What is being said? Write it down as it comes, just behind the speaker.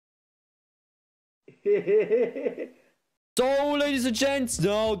So, ladies and gents,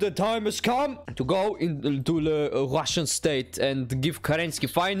 now the time has come to go into the Russian state and give Kerensky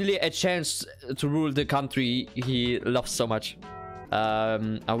finally a chance to rule the country he loves so much.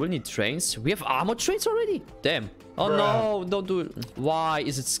 I will need trains. We have armored trains already? Damn. Oh no, don't do it. Why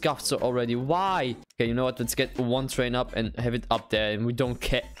is it scuffed so already? Why? Okay, you know what? Let's get one train up and have it up there, and we don't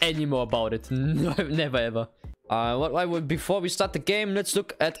care anymore about it. No, never ever. Before we start the game, let's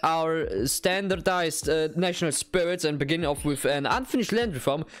look at our standardized national spirits and begin off with an unfinished land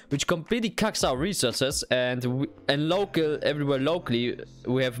reform, which completely cucks our resources. And everywhere locally,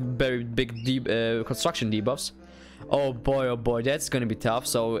 we have very big construction debuffs. Oh boy, that's gonna be tough.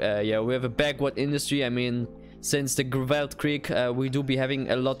 So yeah, we have a backward industry. I mean, since the Weltkrieg, we do be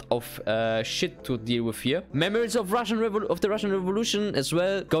having a lot of shit to deal with here. Memories of the Russian Revolution as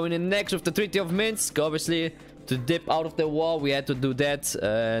well. Going in next with the Treaty of Minsk, obviously. To dip out of the war, we had to do that,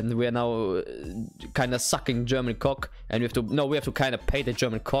 and we are now kind of sucking German cock, and we have to kind of pay the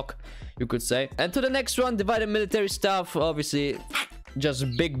German cock, you could say. And to the next one, divided military stuff, obviously, just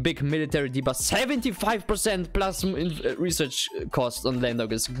big military debuff, 75% plus research cost on land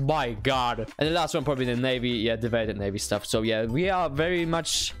doggers. My god. And the last one, probably the navy, yeah, divided navy stuff. So yeah, we are very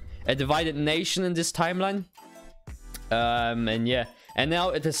much a divided nation in this timeline. And yeah. And now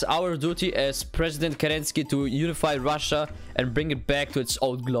it is our duty as President Kerensky to unify Russia and bring it back to its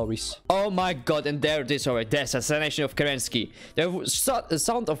old glories. Oh my god, and there it is already. The assassination of Kerensky. The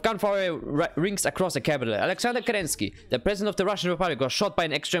sound of gunfire rings across the capital. Alexander Kerensky, the president of the Russian Republic, was shot by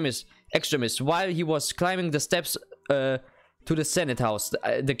an extremist while he was climbing the steps to the Senate House.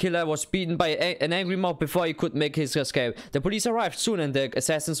 The killer was beaten by an angry mob before he could make his escape. The police arrived soon, and the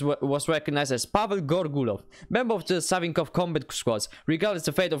assassin was recognized as Pavel Gorgulov, member of the Savinkov combat squads. Regardless,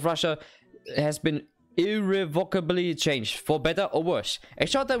 the fate of Russia has been irrevocably changed, for better or worse. A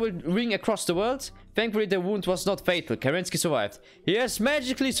shot that will ring across the world. Thankfully, the wound was not fatal. Kerensky survived. He has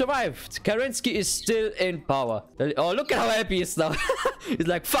magically survived. Kerensky is still in power. Oh, look at how happy he is now. He's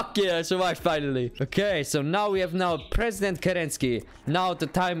like, fuck yeah, I survived finally. Okay, so now we have President Kerensky. Now the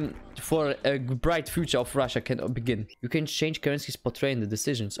time for a bright future of Russia can begin. You can change Kerensky's portrait in the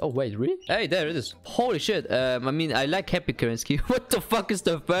decisions. Oh, wait, really? Hey, there it is. Holy shit. I mean, I like Happy Kerensky. What the fuck is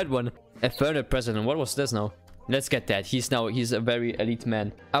the third one? A third president. What was this now? Let's get that. He's a very elite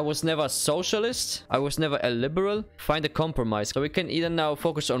man. I was never a socialist. I was never a liberal. Find a compromise. So we can either now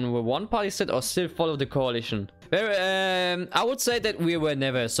focus on one party set or still follow the coalition. I would say that we were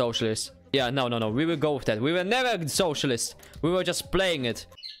never a socialist. Yeah, no. We will go with that. We were never socialist. We were just playing it.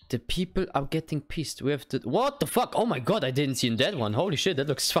 The people are getting pissed. We have to... What the fuck? Oh my god, I didn't see that one. Holy shit, that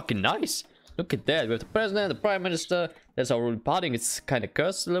looks fucking nice. Look at that. We have the president, the prime minister. That's our ruling party. It's kind of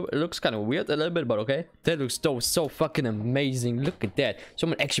cursed. It looks kind of weird a little bit, but okay. That looks so fucking amazing. Look at that.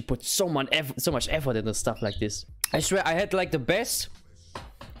 Someone actually put so much effort into stuff like this. I swear, I had like the best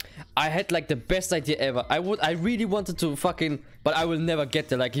idea ever. I really wanted to fucking, but I will never get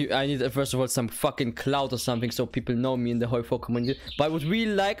there. Like, I need first of all some fucking clout or something so people know me in the Hoi4 community. But I would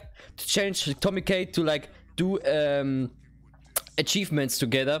really like to change Tommy K to like do achievements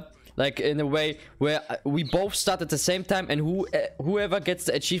together. Like in a way where we both start at the same time, and whoever gets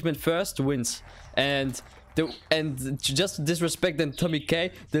the achievement first wins. And just to disrespect then Tommy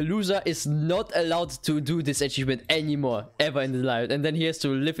K, the loser is not allowed to do this achievement anymore ever in his life, and then he has to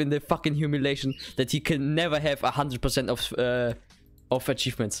live in the fucking humiliation that he can never have 100% of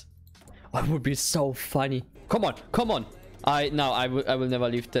achievements. That would be so funny. Come on. I will never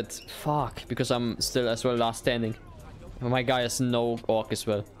leave that. Fuck, because I'm still as well last standing. My guy has no orc as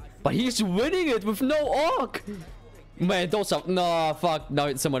well. But he's winning it with no orc. Man, those are... No, fuck.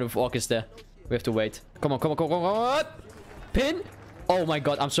 Now someone with orc is there. We have to wait. Come on. Pin. Oh my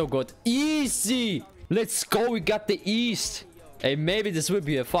god, I'm so good. Easy. Let's go. We got the east. Hey, maybe this will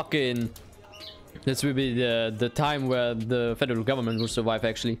be a fucking... This will be the time where the federal government will survive,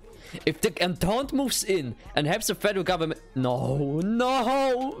 actually. If the Entente moves in and helps the federal government... No.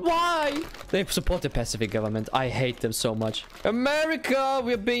 Why? They support the Pacific government. I hate them so much. America,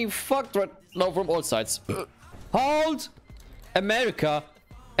 we're being fucked right now from all sides. Hold! America,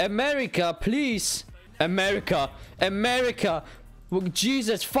 please. America. Well,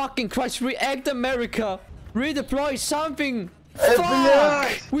 Jesus fucking Christ, react, America. Redeploy something. Fuck!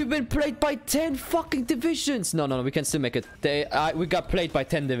 We've been played by 10 fucking divisions. No, we can still make it. We got played by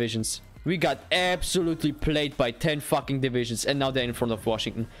 10 divisions. We got absolutely played by 10 fucking divisions, and now they're in front of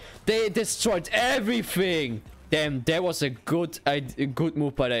Washington. They destroyed everything. Damn, that was a good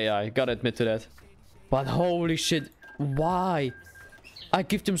move by the AI. Gotta admit to that. But holy shit, why? I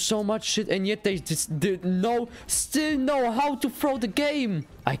give them so much shit, and yet they just still know how to throw the game.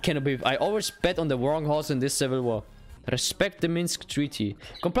 I cannot believe I always bet on the wrong horse in this civil war. Respect the Minsk Treaty.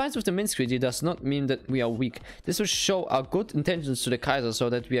 Compliance with the Minsk Treaty does not mean that we are weak. This will show our good intentions to the Kaiser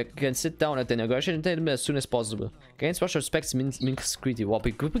so that we can sit down at the negotiation table as soon as possible. Against Russia respects Minsk Treaty. Wow,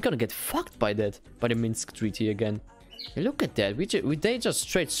 we're gonna get fucked by that. By the Minsk Treaty again. Look at that. They just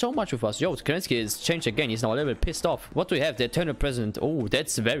trade so much with us. Yo, Kerensky has changed again. He's now a little bit pissed off. What do we have? The eternal president. Oh,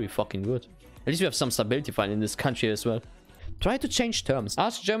 that's very fucking good. At least we have some stability fine in this country as well. Try to change terms.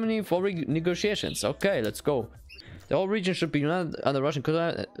 Ask Germany for negotiations. Okay, let's go. The whole region should be united under Russian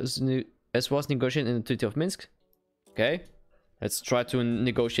control as was negotiated in the Treaty of Minsk. Okay. Let's try to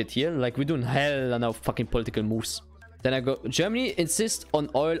negotiate here. Like, we're doing hell on our fucking political moves. Then I go, Germany insists on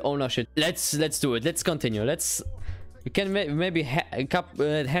oil ownership. Let's do it. Let's continue. We can maybe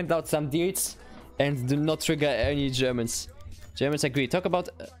hand out some deals and do not trigger any Germans. Germans agree. Talk about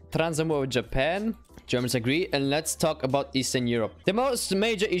Transamur with Japan. Germans agree, and let's talk about Eastern Europe. The most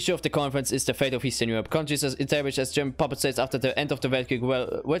major issue of the conference is the fate of Eastern Europe. Countries as established as German puppet states after the end of the Weltkrieg.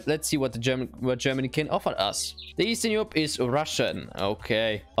 Well, let's see what Germany can offer us. The Eastern Europe is Russian.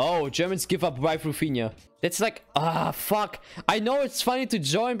 Okay. Oh, Germans give up Hoi4 Ruthenia. That's like, fuck. I know it's funny to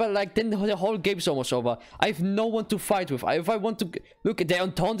join, but like then the whole game's almost over. I have no one to fight with. If I want to look, their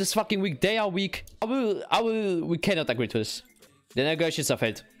Entente is fucking weak. They are weak. We cannot agree to this. The negotiations are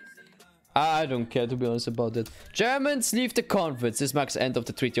failed. I don't care, to be honest, about that. Germans leave the conference. This marks the end of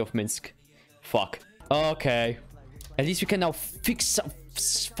the Treaty of Minsk. Fuck. Okay. At least we can now fix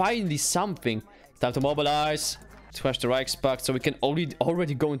finally something. Time to mobilize. Smash the Reichspakt so we can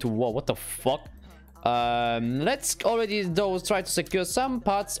already go into war. What the fuck? Let's already though try to secure some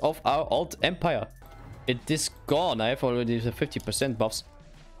parts of our old empire. It is gone. I have already the 50% buffs.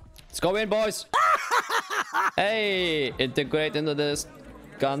 Let's go in, boys. Hey, integrate into this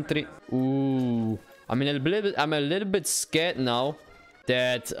country. Ooh, I'm a little bit scared now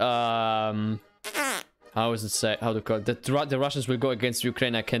that how is it say, how to call it, that the Russians will go against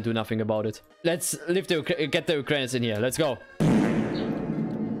Ukraine. I can't do nothing about it. Let's get the Ukrainians in here. Let's go.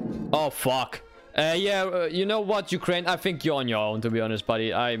 Oh fuck. Yeah, you know what, Ukraine, I think you're on your own, to be honest,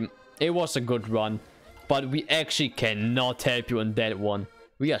 buddy. It was a good run, but we actually cannot help you on that one.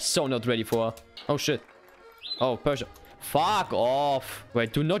 We are so not ready for. Oh shit. Oh, Persia. Fuck off.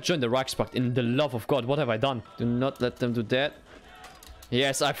 Wait, do not join the Reichspakt. In the love of God, what have I done? Do not let them do that.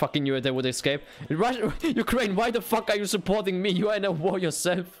 Yes, I fucking knew it. They would escape. Russia, Ukraine, why the fuck are you supporting me? You are in a war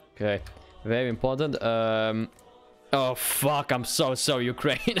yourself. Okay, very important. Oh fuck, I'm so sorry,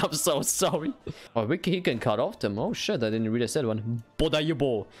 Ukraine. I'm so sorry. Oh, he can cut off them. Oh shit, I didn't realize that one.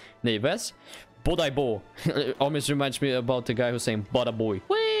 Bodaybo. Nee, was? Bodaybo. Almost reminds me about the guy who's saying Boda boy.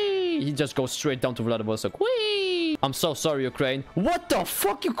 Whee! He just goes straight down to Vladivostok. Whee! I'm so sorry, Ukraine. What the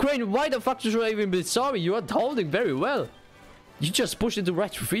fuck, Ukraine? Why the fuck should I even be sorry? You are holding very well. You just pushed into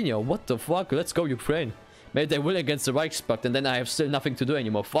Ruthenia. What the fuck? Let's go, Ukraine. Maybe they will against the Reichspakt, and then I have still nothing to do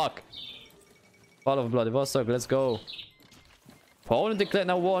anymore. Fuck. Fall of Vladivostok. Let's go. Poland declared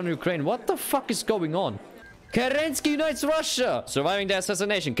now war on Ukraine. What the fuck is going on? Kerensky unites Russia! Surviving the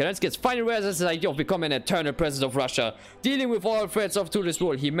assassination, Kerensky has finally realized the idea of becoming an eternal president of Russia. Dealing with all threats of to this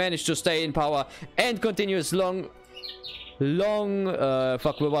rule, he managed to stay in power and continue his long,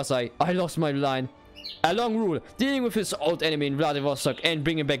 fuck, where was I? I lost my line. A long rule, dealing with his old enemy in Vladivostok and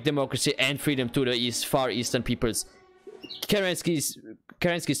bringing back democracy and freedom to the far eastern peoples.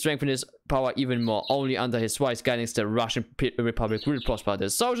 Kerensky strengthened his power even more. Only under his wise guidance the Russian Republic will prosper. The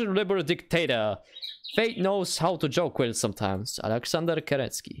social liberal dictator. Fate knows how to joke well sometimes. Alexander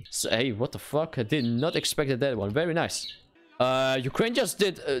Kerensky. So, hey, what the fuck? I did not expect that one. Very nice. Ukraine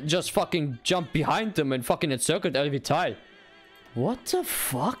just fucking jumped behind them and fucking encircled Elvital. What the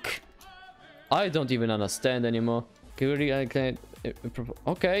fuck? I don't even understand anymore. Okay,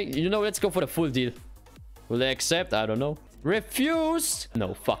 you know, let's go for the full deal. Will they accept? I don't know. Refuse?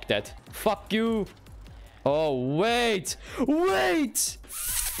 No, fuck that. Fuck you. Oh, wait. Wait.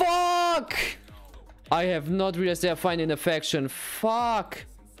 Fuck. I have not realized they are finding a faction. Fuck.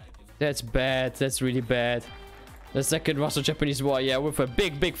 That's bad. That's really bad. The second Russo-Japanese war, yeah, with a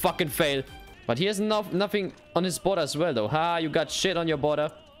big fucking fail. But he has nothing on his border as well, though. Ha, you got shit on your border.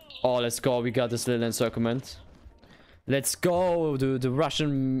 Oh, let's go. We got this little encirclement. Let's go. The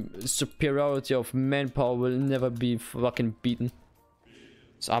Russian superiority of manpower will never be fucking beaten.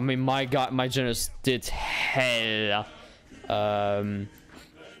 So, I mean, my generals did hell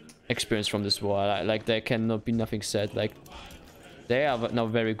experience from this war. Like, there cannot be nothing said. Like, they are now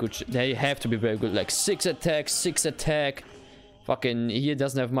very good. They have to be very good. Like, 6 attack. Fucking, he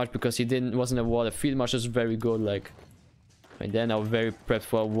doesn't have much because he wasn't a war. The field marshal is very good. Like, And they're now very prepped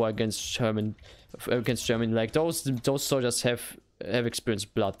for a war against Germany. Like those soldiers have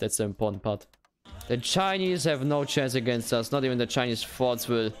experienced blood. That's the important part. The Chinese have no chance against us. Not even the Chinese forts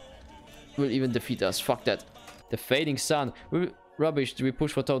will even defeat us. Fuck that. The fading sun. Rubbish. We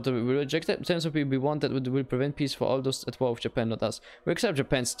push for total. We reject that terms of peace. We want that will prevent peace for all those at war with Japan, not us. We accept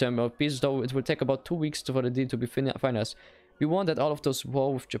Japan's term of peace, though it will take about 2 weeks for the deal to be finalized. We want that all of those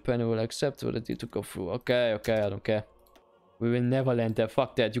war with Japan will accept for the deal to go through. Okay, I don't care. We will never land there.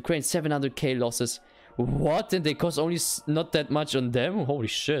 Fuck that. Ukraine 700k losses. What? And they cost only not that much on them? Holy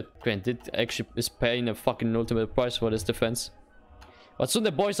shit. Ukraine is paying a fucking ultimate price for this defense. But soon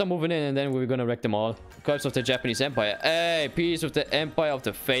the boys are moving in and then we're gonna wreck them all. Corpse of the Japanese Empire. Hey, peace with the Empire of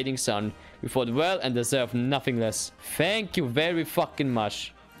the Fading Sun. We fought well and deserve nothing less. Thank you very fucking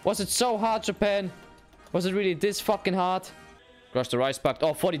much. Was it so hard, Japan? Was it really this fucking hard? Crush the Rice Pact.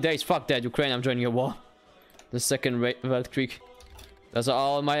 Oh, 40 days. Fuck that, Ukraine. I'm joining your war. The Second Weltkrieg. Those are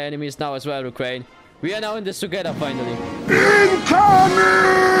all my enemies now as well, Ukraine. We are now in this together, finally.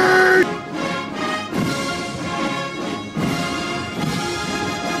 Incoming!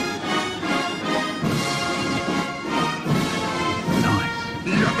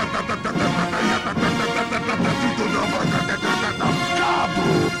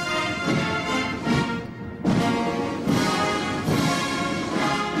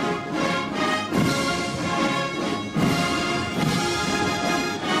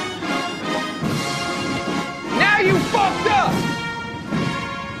 You fucked up!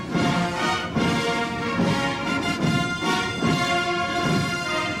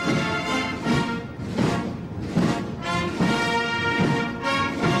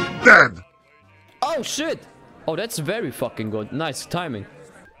 Dead! Oh shit! Oh, that's very fucking good. Nice timing.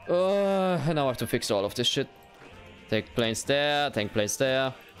 And now I have to fix all of this shit. Take planes there, tank planes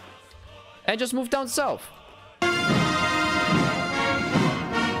there. And just move down south.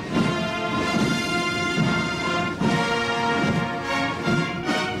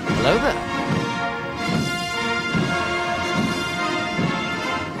 Hello there.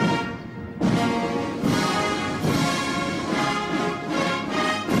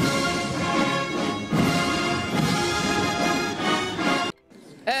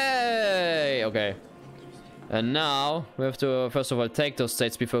 Hey, okay. And now we have to first of all take those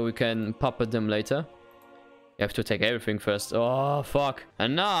states before we can puppet them later. You have to take everything first. Oh fuck.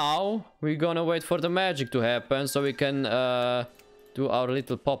 And now we're gonna wait for the magic to happen so we can do our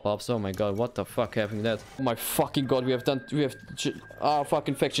little pop-ups. Oh my god, what the fuck having that? Oh my fucking god, our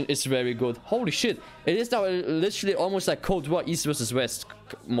fucking faction is very good. Holy shit, it is now literally almost like Cold War East versus West,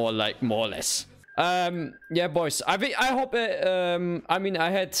 more or less. Yeah boys, I hope I mean I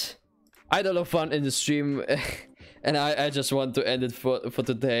had a lot of fun in the stream and I just want to end it for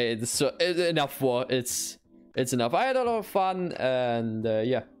today. It's enough war. It's enough. I had a lot of fun and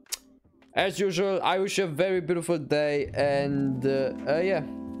yeah. As usual, I wish you a very beautiful day, and yeah,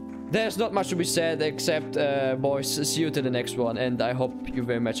 there's not much to be said except, boys, see you to the next one, and I hope you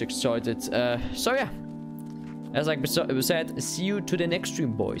very much enjoyed it. So yeah, as I said, see you to the next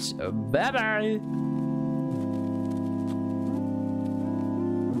stream, boys. Bye bye.